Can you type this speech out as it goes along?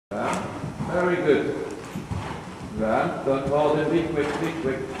Very good. Round, don't hold it, be quick, be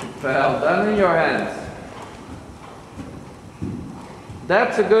quick. Well done in your hands.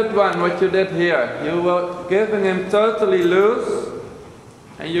 That's a good one, what you did here. You were giving him totally loose,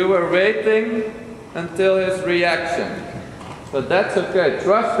 and you were waiting until his reaction. But that's okay,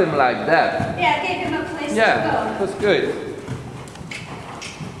 trust him like that. Yeah, give him a place to go. Yeah, that's good.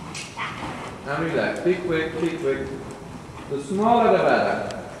 And relax, be quick, be quick. The smaller the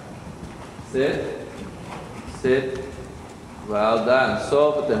better. Sit, sit. Well done,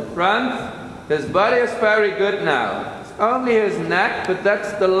 solve it in front. His body is very good now. It's only his neck, but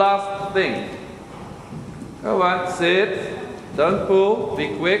that's the last thing. Go on, sit. Don't pull,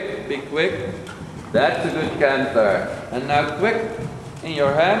 be quick, be quick. That's a good canter. And now quick in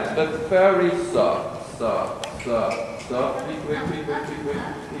your hands, but very soft, soft, soft, soft. Be quick, be quick, be quick,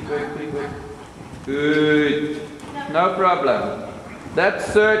 be quick, be quick. Good. No problem.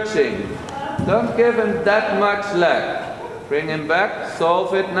 That's searching. Don't give him that much leg. Bring him back,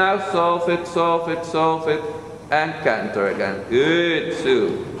 solve it now, solve it, solve it, solve it, and canter again. Good,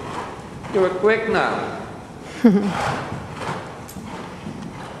 Sue. You were quick now.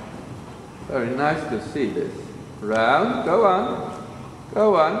 Very nice to see this. Round, go on,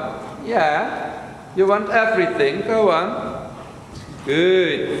 go on. Yeah, you want everything, go on.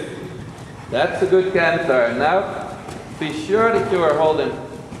 Good. That's a good canter. Now, be sure that you are holding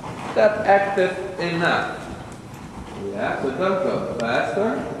that active enough. Yeah, so don't go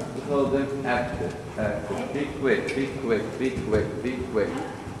faster, just hold them active, active. Be quick, be quick, be quick, be quick.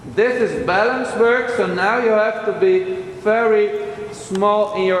 This is balance work, so now you have to be very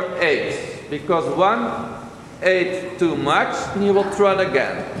small in your eights, because one ate too much and you will trot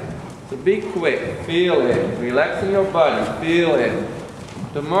again. So be quick, feel him, relax in your body, feel him.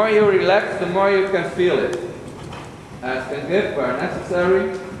 The more you relax, the more you can feel it. Ask and give where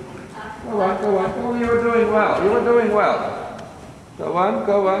necessary. Go on, go on. Oh, you were doing well. You were doing well. Go on,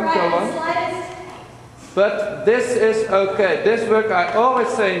 go on, go on. But this is okay. This work I always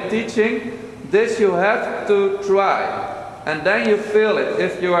say in teaching, this you have to try. And then you feel it.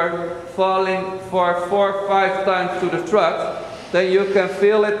 If you are falling for 4 or 5 times to the trot, then you can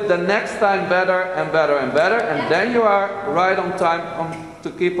feel it the next time better and better and better. And then you are right on time to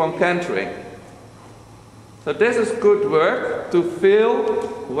keep on cantering. So this is good work to feel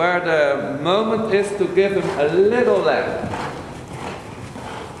where the moment is to give him a little leg.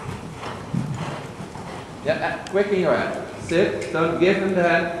 Yeah, quick in your hand. Sit, don't give him the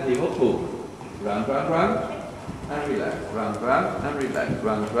hand, he will pull. Round, round, round, and relax. Round, round, and relax.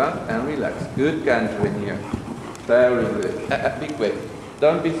 Round, round, and relax. Good cantering here. Very good. Be quick.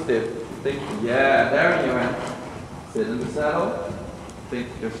 Don't be stiff. Think, yeah, there in your hand. Sit in the saddle. Think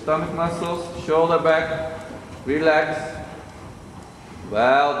your stomach muscles, shoulder back. Relax.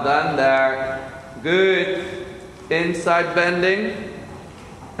 Well done there. Good. Inside bending.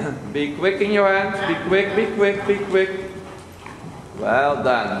 Be quick in your hands. Be quick, be quick, be quick. Well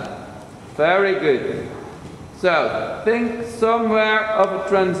done. Very good. So, think somewhere of a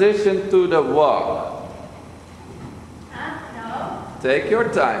transition to the walk. No. Take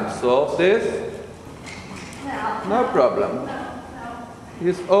your time. Solve this. No problem.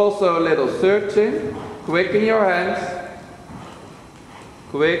 He's also a little searching. Quick in your hands.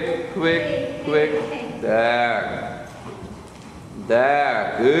 Quick, quick, quick. There.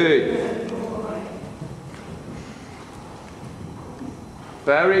 There. Good.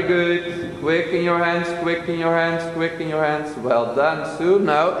 Very good. Quick in your hands, quick in your hands, quick in your hands. Well done, Sue.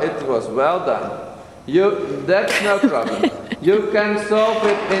 No, it was well done. That's no problem. You can solve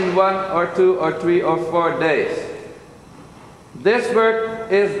it in 1 or 2 or 3 or 4 days. This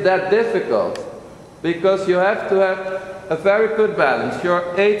work is that difficult because you have to have a very good balance.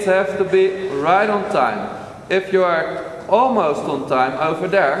 Your eights have to be right on time. If you are almost on time over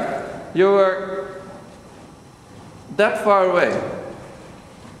there, you are that far away.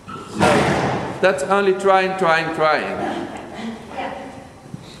 So that's only trying.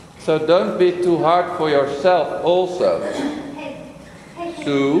 So don't be too hard for yourself also.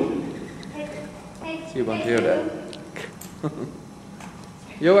 Sue, you won't hear that.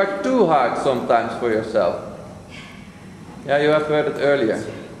 You are too hard sometimes for yourself. Yeah, you have heard it earlier.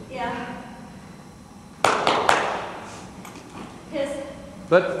 Yeah.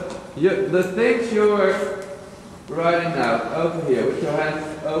 But the things you are writing now, over here, with your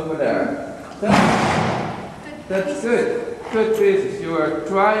hands over there, that's good. Good pieces. You are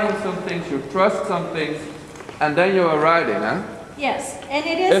trying some things, you trust some things, and then you are writing, huh? Yes, and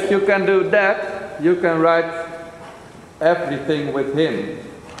it is... If you can do that, you can write everything with him.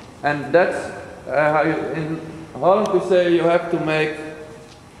 And that's how you, in Holland we say you have to make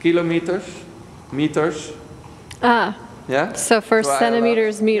kilometers, meters. Ah, Yeah? so for Try a lot.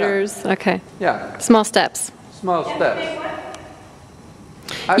 centimeters, meters, okay. Yeah, Small steps. small steps.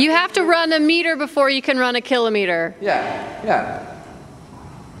 I You think have to run a meter before you can run a kilometer. Yeah, yeah.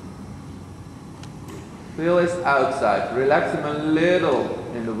 Feel his outside. Relax him a little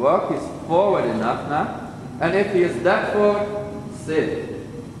in the walk. He's forward enough now. And if he is that forward, sit.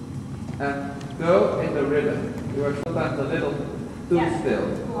 And go in the rhythm. You are sometimes a little too still.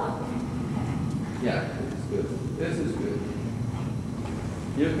 Yeah, this is good. This is good.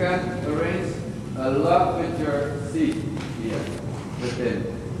 You can arrange a lot with your seat here, with him.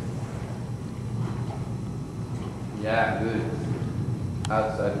 Yeah, good.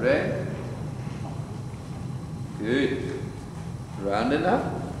 Outside rein. Good. Round enough.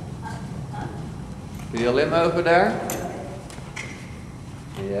 Feel him over there.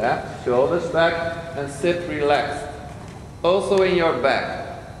 Yeah, shoulders back and sit relaxed. Also in your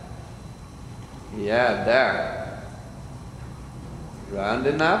back. Yeah, there. Round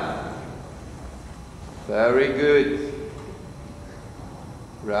enough. Very good.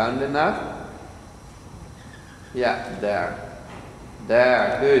 Round enough. Yeah, there.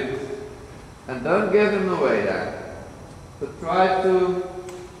 There, good. And don't give him away there. But try to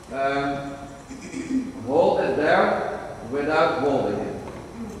hold it there without holding it.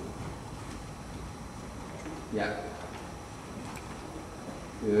 Yeah.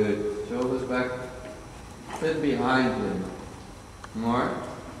 Good. Shoulders back. Sit behind him. More.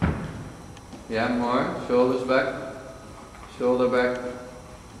 Yeah, more. Shoulders back. Shoulder back.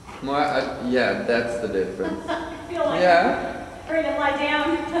 More. Yeah, that's the difference. I feel like Yeah. I'm ready to lie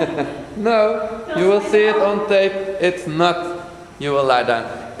down. No, you will see it on tape. It's not. You will lie down.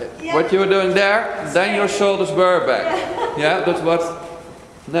 What you were doing there, then your shoulders were back. Yeah, that's what's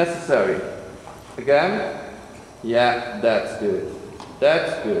necessary. Again. Yeah, that's good.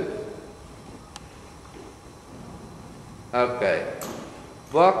 That's good. Okay.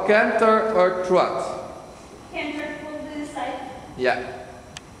 Walk, canter, or trot? Canter, we'll do this side. Yeah.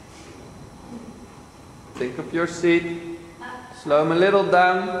 Think of your seat. Slow him a little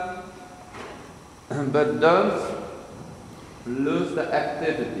down. But don't lose the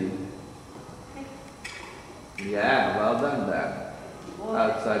activity. Yeah, well done there.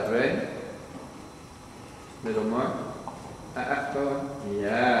 Outside rein. Little more. Go on.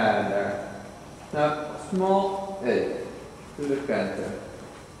 Yeah, there. Now, small eight to the canter.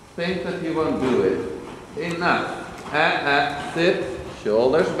 Think that you won't do it. Enough. Sit.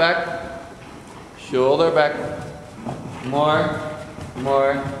 Shoulders back. Shoulder back. More.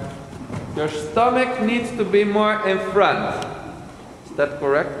 More. Your stomach needs to be more in front. Is that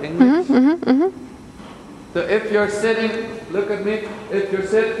correct, English? So if you're sitting, look at me, if you're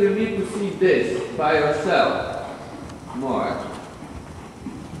sitting, you need to see this by yourself. More.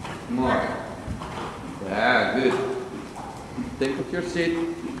 More. Yeah, good. Think of your seat.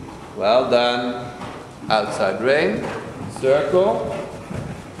 Well done. Outside rein. Circle.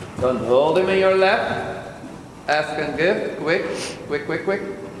 Don't hold him in your lap. Ask and give. Quick. Quick, quick, quick.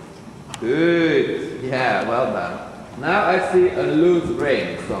 Good. Yeah, well done. Now I see a loose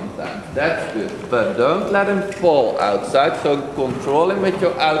rein sometimes. That's good. But don't let him fall outside. So control him with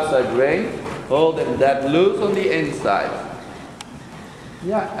your outside rein. Hold him that loose on the inside.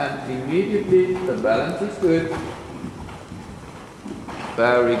 Yeah, and immediately the balance is good.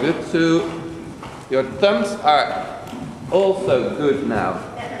 Very good too. Your thumbs are also good now.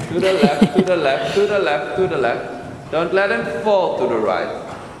 To the left, to the left, to the left, to the left. Don't let him fall to the right.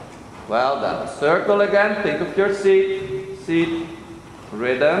 Well done. Circle again. Think of your seat. Seat.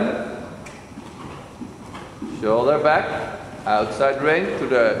 Rhythm. Shoulder back. Outside rein to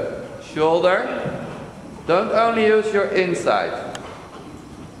the shoulder. Don't only use your inside.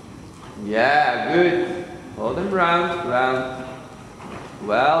 Yeah, good. Hold him round, round.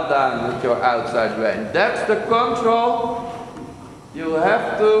 Well done with your outside rein. That's the control. You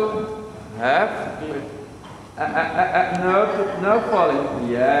have to have. No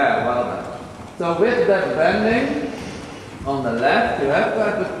falling. Yeah, well done. So with that bending on the left, you have to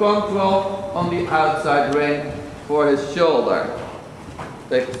have the control on the outside rein for his shoulder.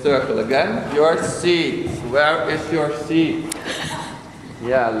 Take a circle again. Your seat. Where is your seat?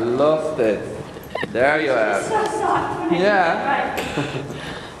 Yeah, lost it. There you have. So soft when I Yeah. do that,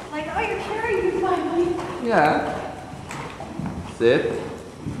 right? Like, oh, you're carrying me finally. Yeah. Sit.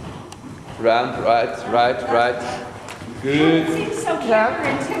 Round, right, right, right. Good. It seems so Yeah.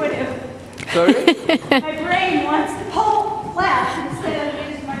 counterintuitive. Sorry? My brain wants to pull left instead of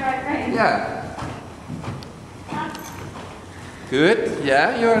using my right brain. Yeah. Good.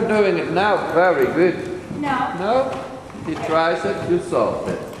 Yeah, you're doing it now. Very good. No. No? He tries it, you solved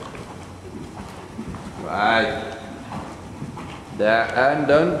it. Right. There, and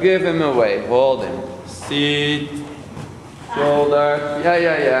don't give him away. Hold him. Seat, shoulders.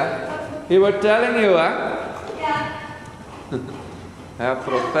 Yeah. He was telling you, huh? Yeah. Herr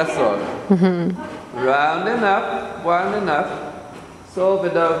Professor. Round enough, round enough. Solve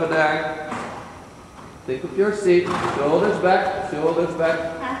it over there. Think of your seat. Shoulders back,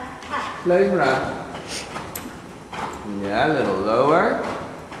 playing round. Yeah, a little lower.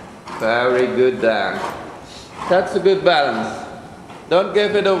 Very good there. That's a good balance. Don't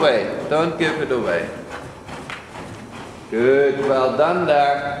give it away. Don't give it away. Good, well done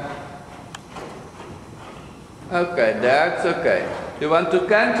there. Okay, that's okay. Do you want to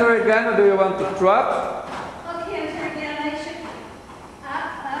canter again or do you want to trot? Oh, canter again. I should.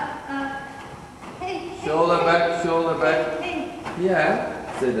 Up. Hey. Shoulder back. Hey.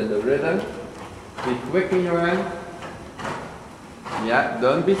 Yeah, sit in the rhythm. Be quick in your hand. Yeah,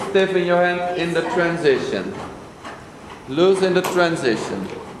 don't be stiff in your hand in the transition. Loose in the transition.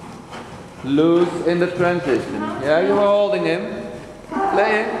 Loose in the transition. Yeah, you are holding him.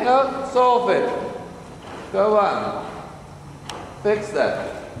 Play it. No, solve it. Go on. Fix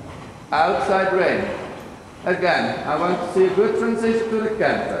that. Outside rein. Again, I want to see a good transition to the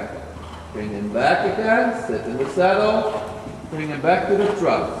canter. Bring him back again. Sit in the saddle. Bring him back to the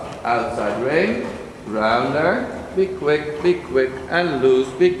trot. Outside rein. Rounder. Be quick, and loose.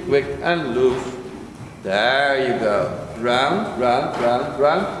 Be quick and loose. There you go. Round.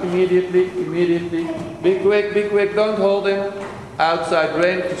 Immediately. Be quick. Don't hold him. Outside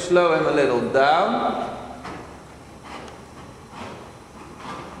rein to slow him a little down.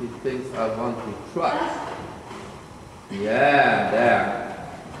 He thinks I want to trot. Yeah, there.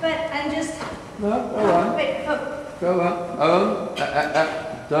 But I'm just. No, go on. Wait. Oh. Go on.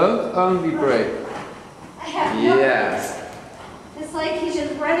 Don't only break. I have no. Yes. It's like he's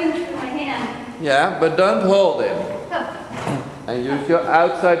just running through my hand. Yeah, but don't hold him. Oh. And use your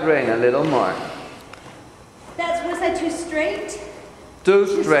outside rein a little more. Was that too straight? Too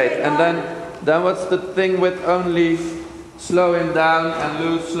straight. And then what's the thing with only slowing down and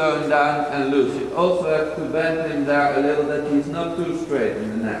loose, slowing down and loose? You also have to bend him there a little that he's not too straight in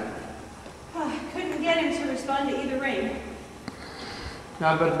the neck. Oh, I couldn't get him to respond to either rein.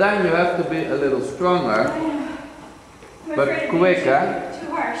 Now, but then you have to be a little stronger, I'm but afraid of being quicker.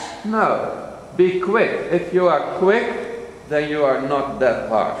 Too harsh. No, be quick. If you are quick, then you are not that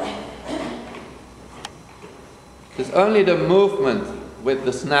harsh. It's only the movement with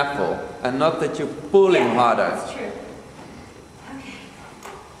the snaffle, and not that you pull him harder. That's true. Okay.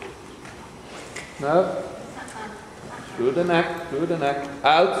 No. Through the neck.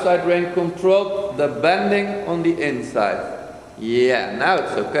 Outside rein, control the bending on the inside. Yeah, now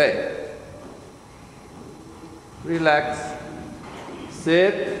it's okay. Relax.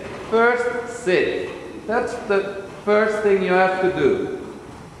 Sit. First, sit. That's the first thing you have to do.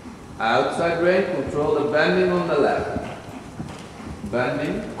 Outside rein, control the bending on the left.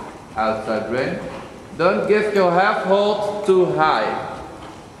 Bending, outside rein. Don't give your half hold too high.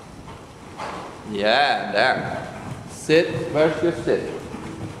 Yeah, there. Sit, where's your sit?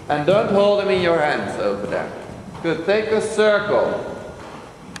 And don't hold them in your hands over there. Good, take a circle.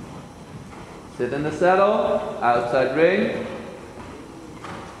 Sit in the saddle, outside rein.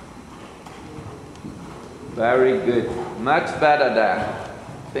 Very good, much better there.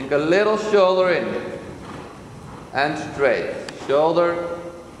 Think a little shoulder in. And straight, shoulder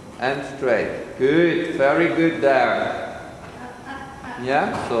and straight. Good, very good there.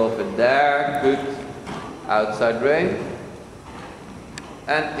 Yeah, solve it there, good. Outside rein.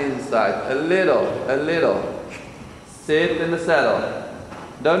 And inside, a little. Sit in the saddle.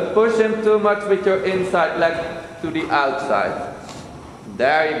 Don't push him too much with your inside leg to the outside.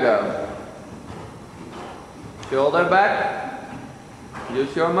 There you go. Shoulder back.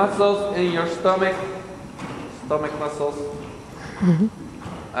 Use your muscles in your stomach muscles.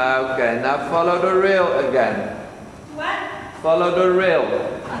 Okay, now follow the rail again. What? Follow the rail.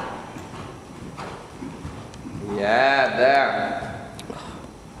 Yeah, there.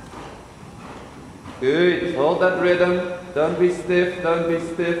 Good, hold that rhythm. Don't be stiff.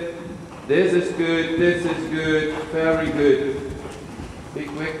 This is good, very good. Be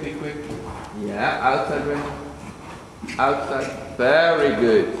quick. Yeah, outside rein. Outside, very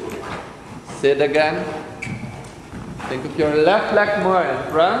good. Sit again. Think of your left leg more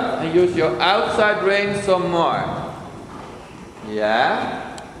in front and use your outside rein some more. Yeah.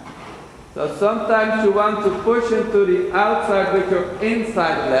 So sometimes you want to push into the outside with your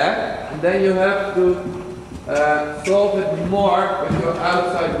inside leg, and then you have to solve it more with your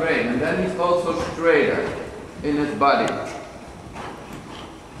outside rein, and then he's also straighter in his body.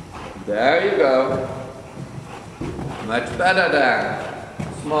 There you go. Much better there.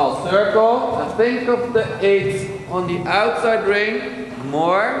 Small circle, and think of the 8 on the outside ring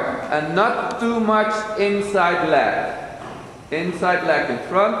more and not too much inside leg. Inside leg in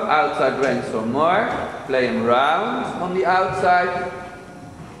front, outside ring some more. Play him round on the outside.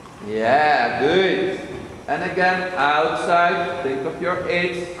 Yeah, good. And again, outside, think of your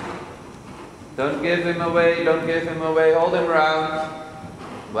 8. Don't give him away, don't give him away, hold him round.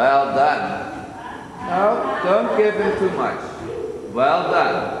 Well done. No, don't give him too much. Well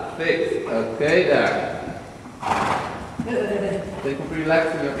done. Fixed. Okay, there. Think of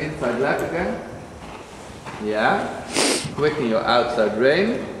relaxing your inside leg again. Yeah. Quicken your outside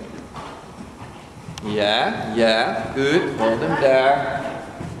ring. Yeah. Good. Hold him there.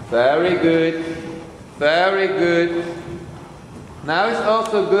 Very good. Very good. Now it's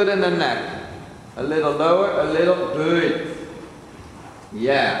also good in the neck. A little lower, a little good.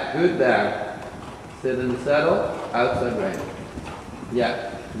 Yeah, good there. Sit in the saddle, outside rein. Yeah,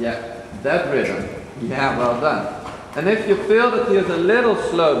 that rhythm. Yeah, well done. And if you feel that he is a little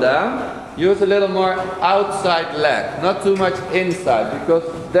slow down, use a little more outside leg, not too much inside, because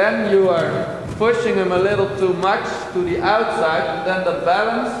then you are pushing him a little too much to the outside, and then the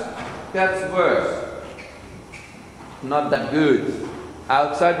balance gets worse. Not that good.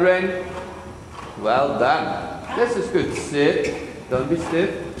 Outside rein. Well done. This is good. Sit. Don't be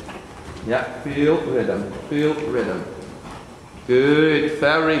stiff. Yeah, feel rhythm. Feel rhythm. Good.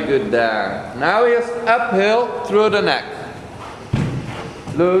 Very good there. Now he is uphill through the neck.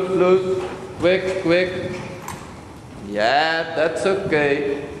 Loose. Quick. Yeah, that's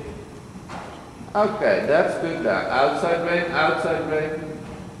okay. Okay, that's good there. Outside rein.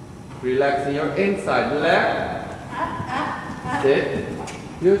 Relaxing your inside leg. Sit.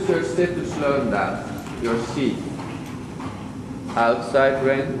 Use your sit to slow him down. Your seat. Outside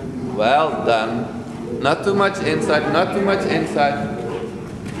rein. Well done. Not too much inside, not too much inside.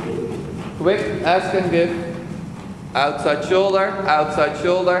 Quick as can give. Outside shoulder.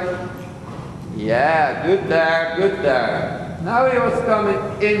 Yeah, good there. Now he was coming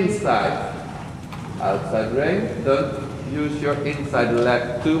inside. Outside rein. Don't use your inside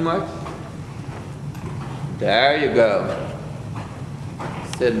leg too much. There you go.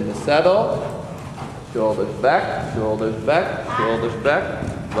 Sit in the saddle, shoulders back.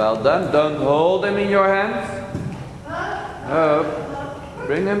 Well done. Don't hold him in your hands. No.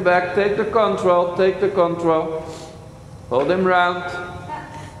 Bring him back. Take the control. Hold him round.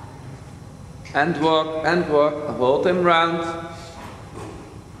 And walk. Hold him round.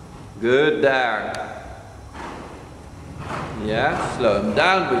 Good there. Yeah, slow him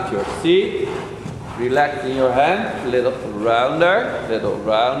down with your seat. Relaxing your hand, little rounder,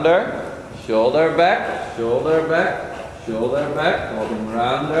 shoulder back, hold him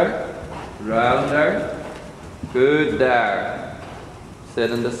rounder, good there.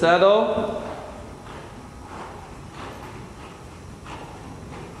 Sit in the saddle.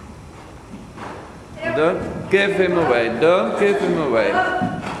 Don't give him away,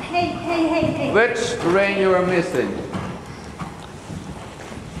 Hey. Which rein you are missing?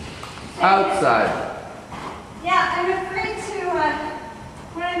 Outside. Yeah, I'm afraid to,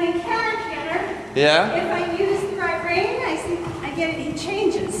 when I'm in character, Yeah? if I use the right rein, I get it, he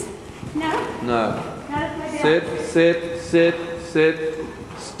changes. No? No. Not if I do. Sit.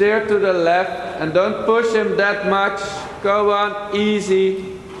 Steer to the left and don't push him that much. Go on,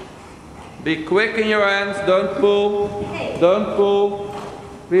 easy. Be quick in your hands, don't pull.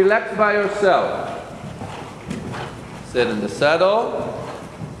 Relax by yourself. Sit in the saddle.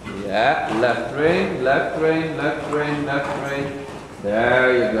 Yeah, left rein.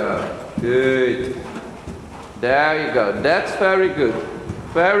 There you go. Good. There you go. That's very good.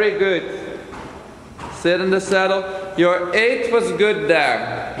 Sit in the saddle. Your 8 was good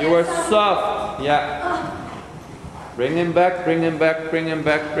there. You were soft. Yeah. Bring him back.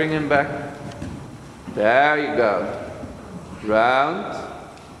 There you go.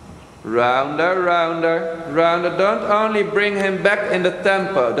 Rounder. Don't only bring him back in the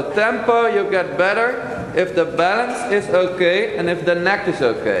tempo. The tempo you get better if the balance is okay and if the neck is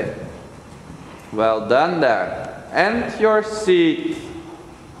okay. Well done there. And your seat.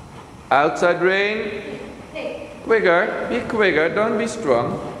 Outside rein. Quicker. Be quicker. Don't be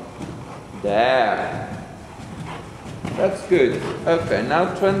strong. There. That's good. Okay,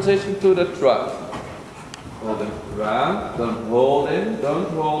 now transition to the trot. Hold him round. Don't hold him.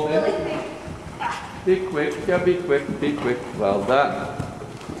 Be quick. Be quick. Well done.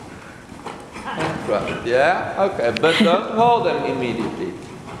 And trot. Yeah? Okay, but don't hold him immediately.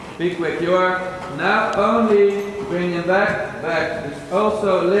 Be quick. You are now only bringing back. There's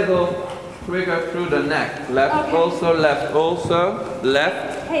also a little quicker through the neck. Left Okay. also, left also,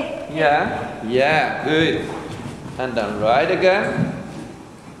 left. Hey. Yeah, yeah, good. And then right again.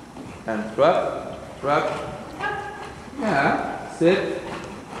 And drop, drop. Yeah, sit.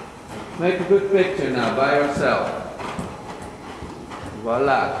 Make a good picture now by yourself.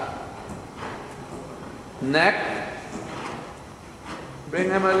 Voila. Neck. Bring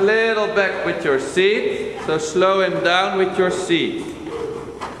him a little back with your seat. So slow him down with your seat.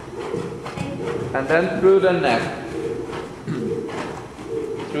 And then through the neck.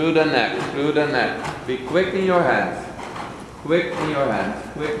 Through the neck, through the neck. Be quick in your hands. Quick in your hands,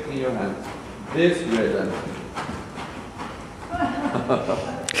 quick in your hands. This rhythm.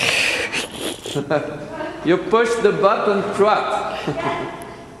 You push the button trot.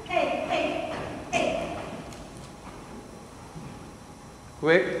 Hey, hey, hey.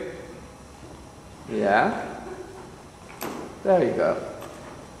 Quick. Yeah. There you go.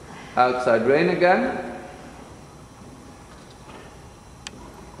 Outside rein again.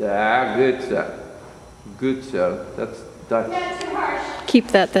 There, good so. Good so. That's Dutch. Not too harsh. Keep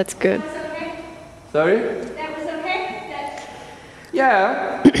that, that's good. That's okay. Sorry? That was okay? That,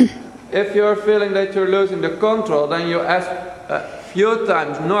 Yeah. If you're feeling that you're losing the control, then you ask a few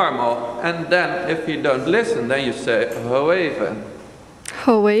times normal, and then if you don't listen, then you say ho even.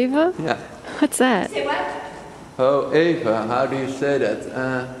 Hoeva? Yeah. What's that? say what? Ho even. How do you say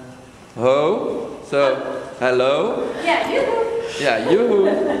that? Ho. So hello. Yeah, you. Yeah, you.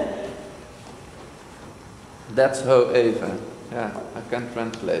 That's ho even. Yeah, I can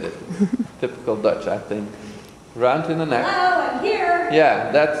translate it. Typical Dutch, I think. Round in the neck. Hello, I'm here.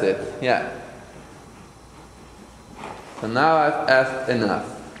 Yeah, that's it. Yeah. So now I've asked enough.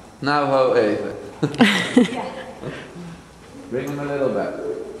 Now ho even. Yeah. Bring him a little back.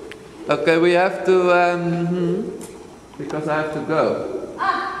 Okay, we have to, because I have to go.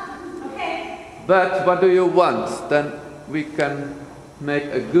 Ah, okay. But what do you want? Then we can make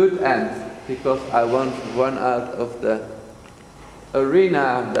a good end, because I won't run out of the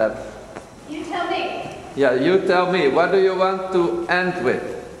arena that. You tell me. Yeah, you tell me. What do you want to end with?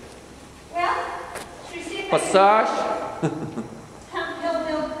 Well, should we see if I Passage? can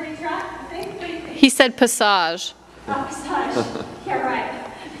build pre-trot, I think? What do you think? He said passage. Oh, massage. Yeah, right.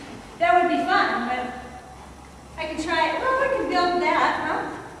 That would be fun, but I can try it. Well, we can build that, huh?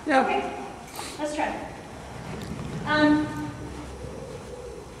 Yeah. Okay, let's try.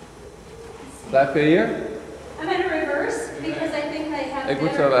 Blijf je hier? I'm going to reverse because I think I have Ik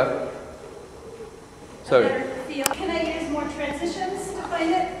moet zo better, weg. Sorry. better feel. Can I use more transitions to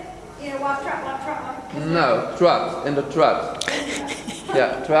find it? You know, walk, trot, walk, trot, walk. No, trot, in the trot.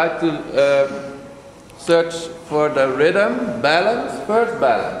 Yeah, try to search for the rhythm, balance, first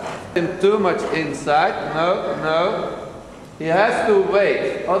balance. Him too much inside, no, no. He has to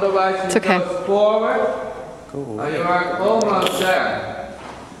wait, otherwise he It's okay. goes forward. You are almost there.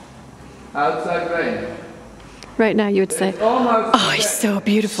 Outside rein. Right now you would say, It's almost oh, he's so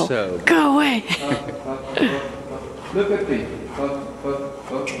beautiful. Go away. Look at me.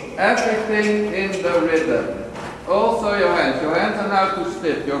 Everything in the rhythm. Also your hands. Your hands are now too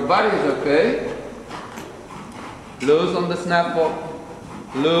stiff. Your body is okay. Loose on the snaffle.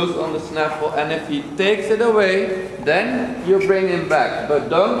 Loose on the snaffle. And if he takes it away, then you bring him back. But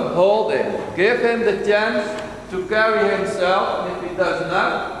don't hold him. Give him the chance to carry himself. If he does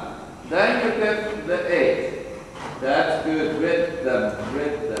not, then you give the 8. That's good.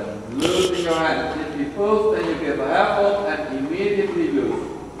 Rhythm. Loose in your hands. If he pulls, then you give a half hold and immediately loose.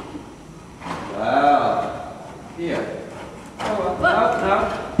 Wow. Here.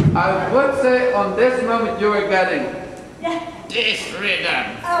 Now. I would say on this moment you are getting this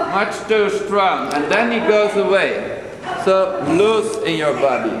rhythm. Much too strong. And then he goes away. So loose in your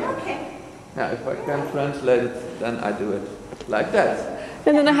body. Okay. Now if I can translate it, then I do it like that.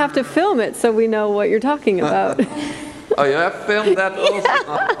 And then I have to film it so we know what you're talking about. Oh, you have filmed that also?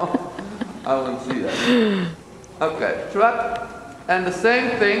 I won't see that. Okay, trot. And the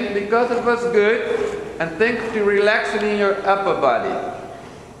same thing, because it was good, and think to relaxing in your upper body.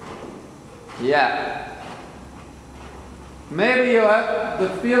 Yeah. Maybe you have the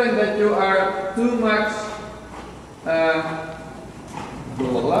feeling that you are too much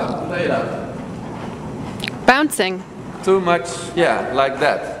Bouncing. too much, yeah, like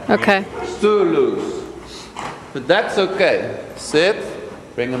that. Okay. Too loose. But that's okay. Sit,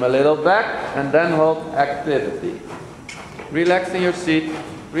 bring him a little back, and then hold activity. Relax in your seat,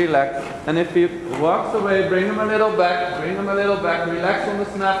 relax. And if he walks away, bring him a little back, relax on the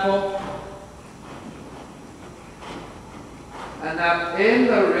snaffle. And now in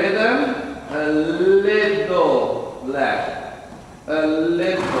the rhythm, a little left, a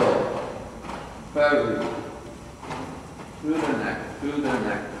little. Very good. Through the neck, through the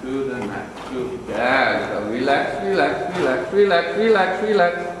neck, through the neck, through. There. So relax, relax, relax, relax, relax,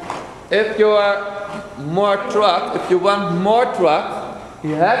 relax. If you are more truck, if you want more truck,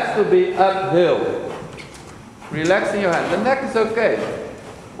 he has to be uphill. Relaxing your hand. The neck is okay.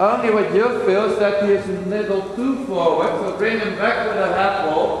 Only what you feel is that he is a little too forward, so bring him back with a half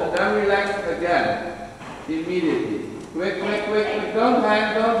hold and then relax again. Immediately. Quick, quick, quick, quick. Don't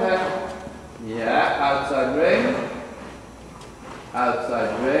hang, don't hang. Yeah, outside rein.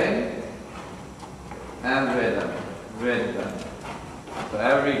 Outside rein. And rhythm. Rhythm.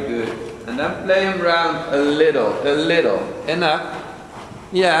 Very good. And then play him round a little, a little. Enough.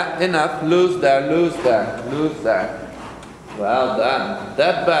 Yeah, enough. Loose there, loose there, loose there. Well done.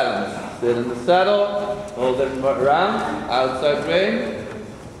 That balance. Sit in the saddle, hold him around, outside rein.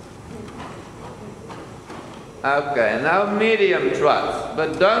 Okay, now medium trot,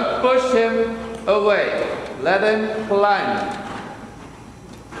 but don't push him away. Let him climb.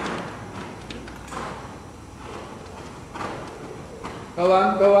 Go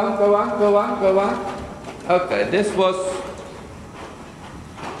on, go on, go on, go on, go on. Okay, this was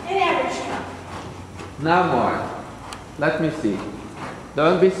An average trot. now more. Let me see.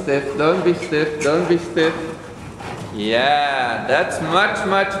 Don't be stiff, don't be stiff, don't be stiff. Yeah, that's much,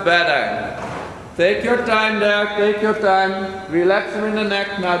 much better. Take your time there, take your time. Relax him in the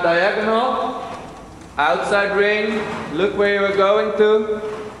neck. Now diagonal. Outside ring. Look where you are going to.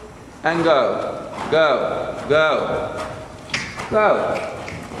 And go. Go. Go. Go.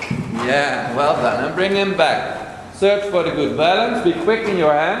 Yeah, well done. And bring him back. Search for the good balance. Be quick in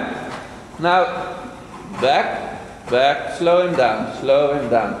your hand. Now, back. Back, slow him down, slow him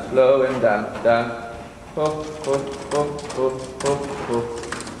down, slow him down, down. Oh, oh, oh, oh, oh, oh.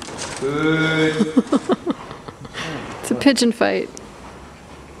 Good. It's a pigeon fight.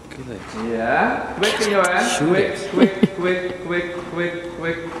 Good. Yeah, quick in your hand. Shoot Quick, it. quick, quick, quick, quick,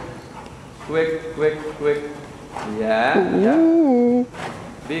 quick. Quick, quick, quick. Yeah, yeah. Ooh.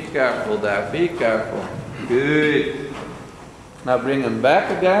 Be careful there, be careful. Good. Now bring him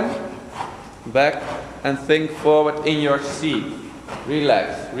back again. Back. And think forward in your seat.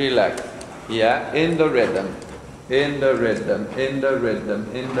 Relax, relax. Yeah, in the rhythm. In the rhythm, in the rhythm,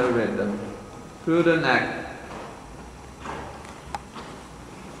 in the rhythm. Through the neck.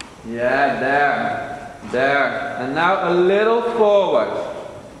 Yeah, there. There. And now a little forward.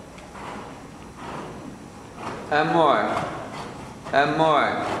 And more. And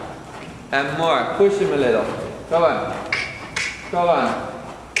more. And more. Push him a little. Go on. Go on.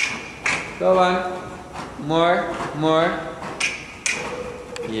 Go on. More, more.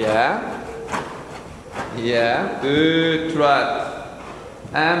 Yeah. Yeah. Good trot.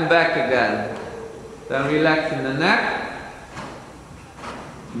 And back again. Then relaxing the neck.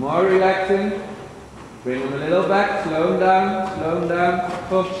 More relaxing. Bring him a little back. Slow him down. Slow him down. Hop,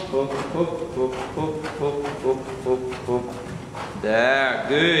 hop, hop, hop, hop, hop, hop, hop, hop. There.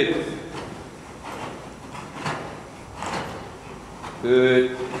 Good.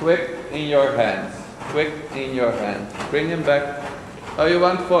 Good. Quick in your hands. Quick in your hands. Bring him back. Oh, you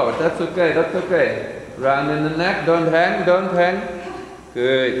want forward. That's okay. That's okay. Round in the neck. Don't hang. Don't hang.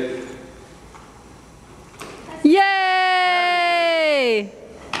 Good.